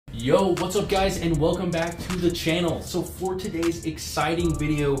Yo, what's up guys, and welcome back to the channel. So for today's exciting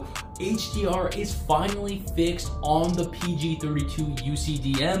video, HDR is finally fixed on the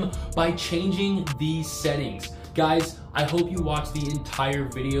PG32UCDM by changing these settings. Guys, I hope you watch the entire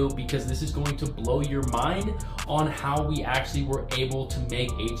video because this is going to blow your mind on how we actually were able to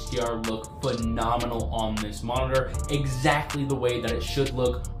make HDR look phenomenal on this monitor, exactly the way that it should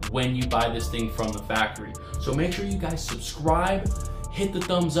look when you buy this thing from the factory. So make sure you guys subscribe, hit the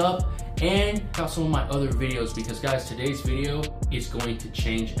thumbs up, and check out some of my other videos because guys, today's video is going to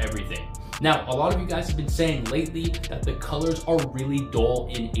change everything. Now, a lot of you guys have been saying lately that the colors are really dull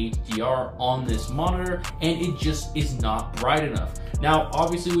in HDR on this monitor and it just is not bright enough. Now,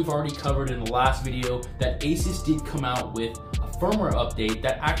 obviously we've already covered in the last video that ASUS did come out with a firmware update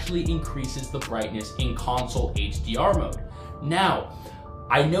that actually increases the brightness in console HDR mode. Now,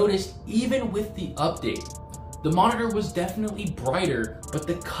 I noticed even with the update, the monitor was definitely brighter, but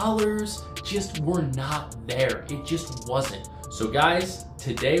the colors just were not there. It just wasn't. So guys,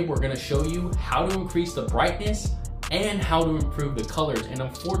 today we're gonna show you how to increase the brightness and how to improve the colors. And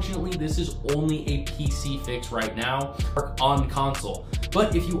unfortunately, this is only a PC fix right now on console.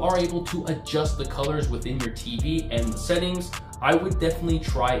 But if you are able to adjust the colors within your TV and the settings, I would definitely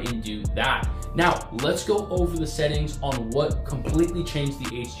try and do that. Now, let's go over the settings on what completely changed the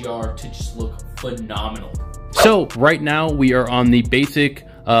HDR to just look phenomenal. So right now we are on the basic,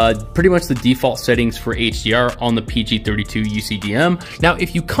 pretty much the default settings for HDR on the PG32UCDM. Now,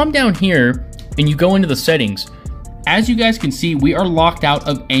 if you come down here and you go into the settings, as you guys can see, we are locked out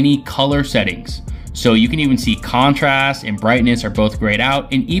of any color settings. So you can even see contrast and brightness are both grayed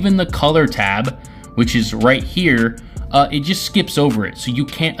out, and even the color tab, which is right here, it just skips over it. So you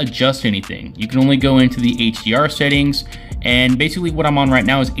can't adjust anything. You can only go into the HDR settings, and basically what I'm on right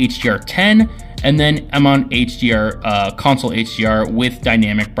now is HDR 10. And then I'm on HDR, console HDR with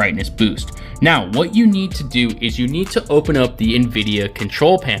dynamic brightness boost. Now, what you need to do is you need to open up the NVIDIA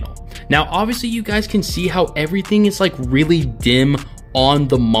control panel. Now, obviously you guys can see how everything is like really dim on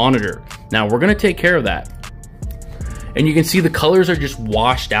the monitor. Now, we're gonna take care of that. And you can see the colors are just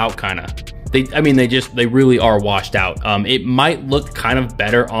washed out kinda. They really are washed out. It might look kind of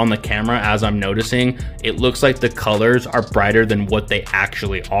better on the camera as I'm noticing. It looks like the colors are brighter than what they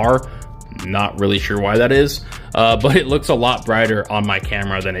actually are. Not really sure why that is, but it looks a lot brighter on my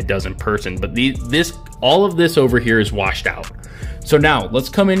camera than it does in person. But all of this over here is washed out. So now let's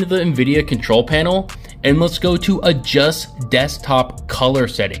come into the NVIDIA control panel and let's go to adjust desktop color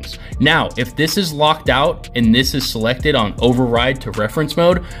settings. Now, if this is locked out and this is selected on override to reference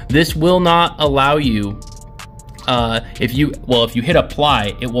mode, this will not allow you, if you hit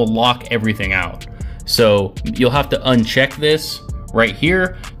apply, it will lock everything out. So you'll have to uncheck this right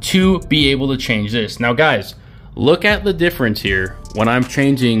here to be able to change this. Now guys, look at the difference here when I'm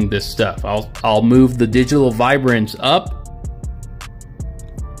changing this stuff. I'll move the digital vibrance up.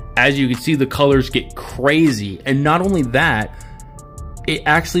 As you can see, the colors get crazy. And not only that, it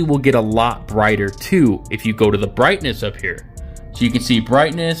actually will get a lot brighter too if you go to the brightness up here. So you can see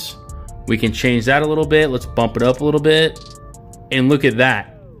brightness, we can change that a little bit. Let's bump it up a little bit. And look at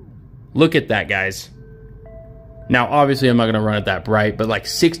that. Look at that, guys. Now, obviously, I'm not going to run it that bright, but like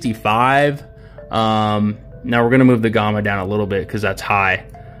 65. Now, we're going to move the gamma down a little bit because that's high.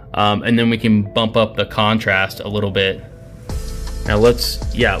 And then we can bump up the contrast a little bit. Now, look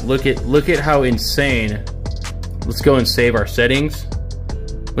at how insane. Let's go and save our settings.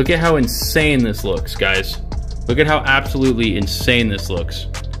 Look at how insane this looks, guys. Look at how absolutely insane this looks.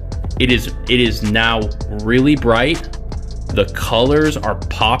 It is now really bright. The colors are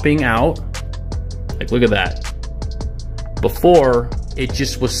popping out. Like, look at that. Before, it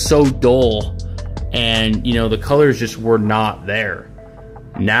just was so dull and the colors just were not there.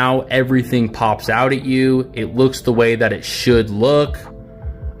 Now everything pops out at you. It looks the way that it should look.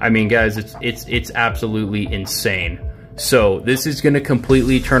 I mean, guys, it's absolutely insane. So this is going to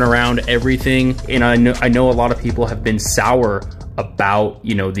completely turn around everything. And I know a lot of people have been sour about,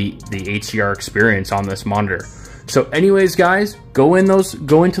 the HDR experience on this monitor. So anyways, guys, go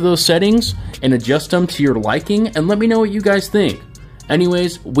into those settings and adjust them to your liking and let me know what you guys think.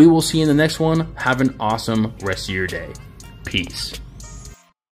 Anyways, we will see you in the next one. Have an awesome rest of your day. Peace.